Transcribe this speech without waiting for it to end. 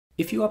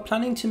If you are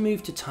planning to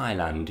move to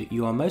Thailand,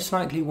 you are most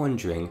likely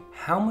wondering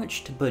how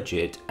much to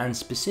budget and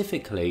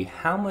specifically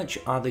how much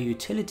are the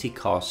utility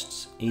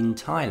costs in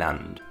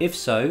Thailand. If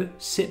so,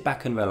 sit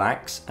back and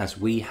relax as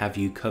we have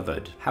you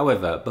covered.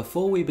 However,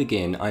 before we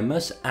begin, I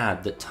must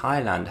add that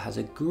Thailand has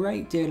a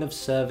great deal of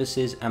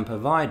services and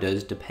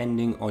providers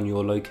depending on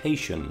your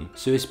location,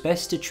 so it's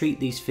best to treat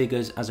these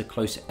figures as a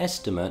close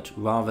estimate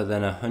rather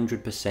than a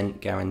 100%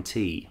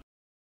 guarantee.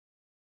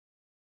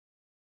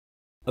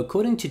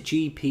 According to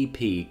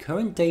GPP,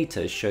 current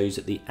data shows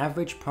that the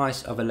average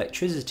price of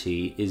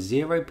electricity is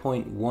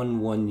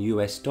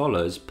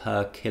 $0.11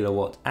 per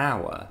kilowatt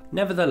hour.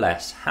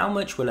 Nevertheless, how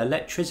much will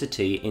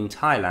electricity in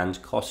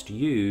Thailand cost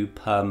you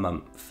per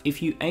month?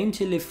 If you aim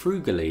to live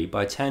frugally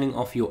by turning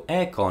off your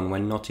aircon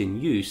when not in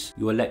use,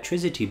 your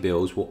electricity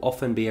bills will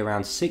often be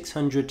around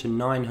 600 to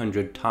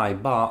 900 Thai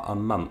baht a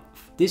month.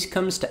 This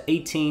comes to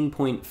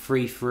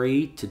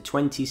 $18.33 to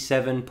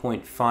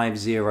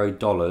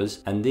 $27.50,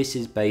 and this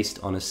is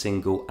based on a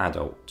single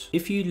adult.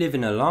 If you live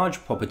in a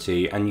large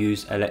property and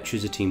use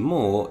electricity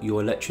more,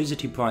 your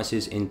electricity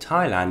prices in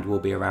Thailand will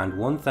be around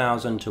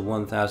 1,000 to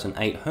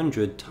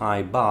 1,800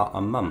 Thai baht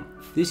a month.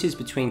 This is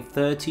between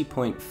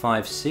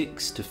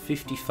 30.56 to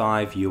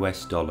 55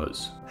 US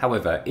dollars.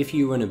 However, if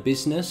you run a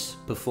business,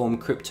 perform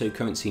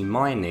cryptocurrency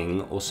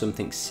mining, or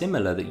something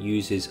similar that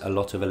uses a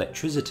lot of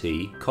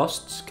electricity,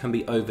 costs can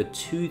be over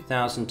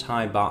 2,000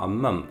 Thai baht a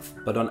month,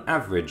 but on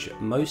average,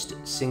 most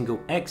single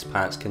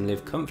expats can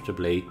live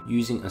comfortably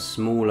using a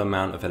small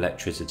amount of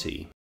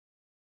electricity.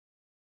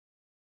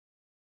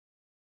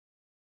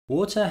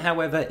 Water,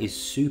 however, is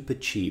super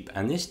cheap,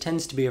 and this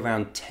tends to be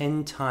around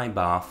 10 Thai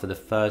baht for the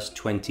first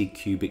 20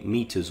 cubic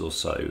meters or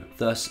so.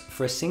 Thus,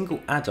 for a single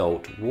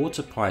adult,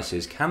 water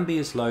prices can be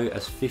as low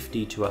as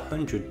 50 to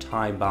 100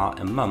 Thai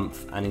baht a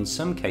month, and in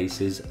some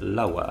cases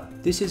lower.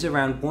 This is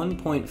around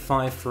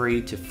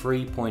 1.53 to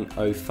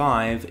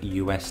 3.05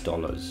 US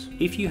dollars.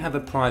 If you have a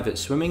private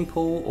swimming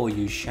pool or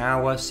you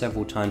shower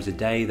several times a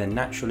day, then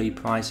naturally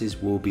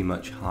prices will be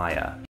much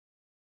higher.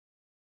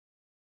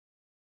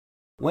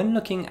 When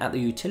looking at the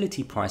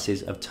utility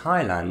prices of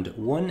Thailand,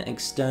 one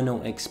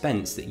external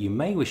expense that you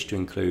may wish to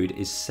include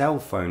is cell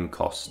phone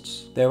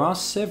costs. There are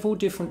several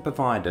different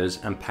providers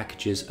and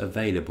packages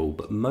available,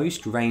 but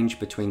most range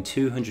between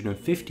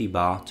 250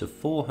 baht to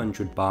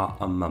 400 baht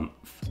a month.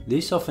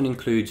 This often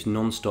includes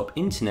non-stop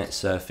internet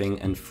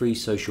surfing and free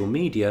social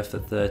media for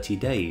 30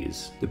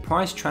 days. The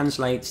price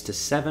translates to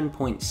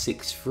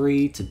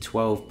 7.63 to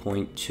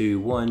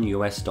 12.21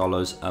 US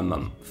dollars a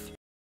month.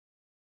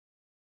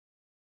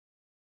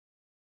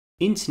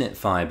 Internet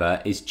fibre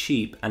is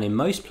cheap and in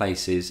most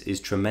places is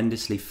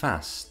tremendously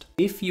fast.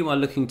 If you are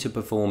looking to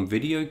perform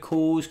video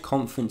calls,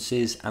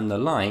 conferences and the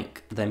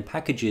like, then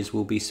packages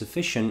will be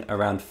sufficient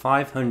around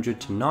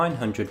 500 to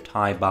 900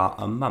 Thai baht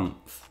a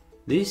month.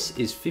 This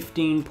is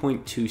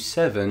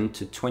 15.27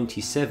 to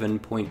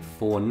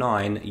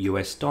 27.49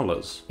 US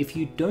dollars. If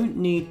you don't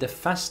need the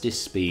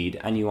fastest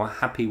speed and you are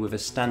happy with a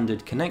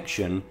standard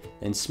connection,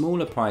 then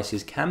smaller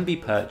prices can be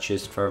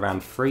purchased for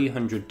around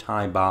 300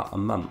 Thai baht a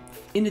month.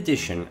 In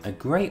addition, a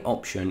great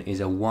option is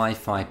a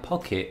Wi-Fi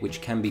pocket which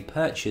can be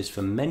purchased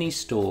from many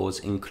stores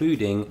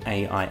including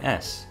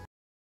AIS.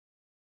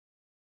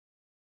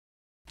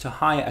 To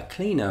hire a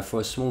cleaner for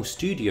a small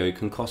studio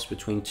can cost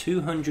between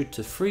 200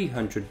 to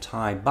 300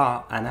 Thai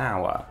baht an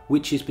hour,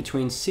 which is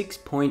between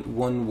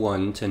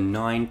 6.11 to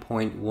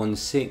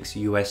 9.16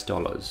 US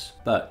dollars.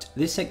 But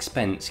this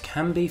expense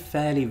can be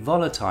fairly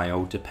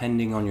volatile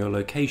depending on your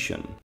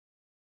location.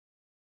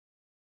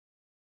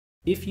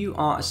 If you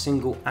are a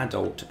single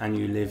adult and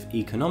you live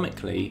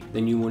economically,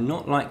 then you will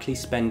not likely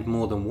spend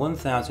more than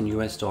 1,000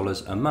 US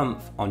dollars a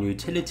month on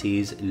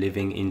utilities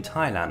living in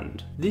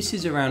Thailand. This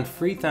is around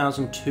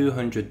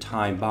 3,200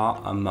 Thai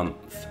baht a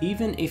month.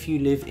 Even if you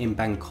live in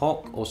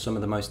Bangkok or some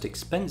of the most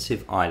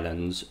expensive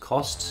islands,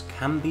 costs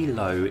can be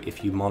low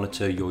if you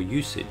monitor your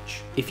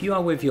usage. If you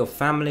are with your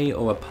family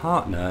or a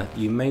partner,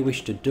 you may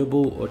wish to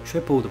double or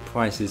triple the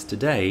prices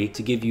today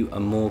to give you a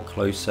more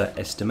closer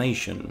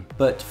estimation.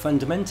 But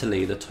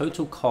fundamentally, the total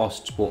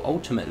costs will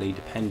ultimately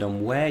depend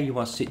on where you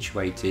are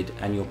situated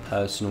and your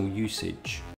personal usage.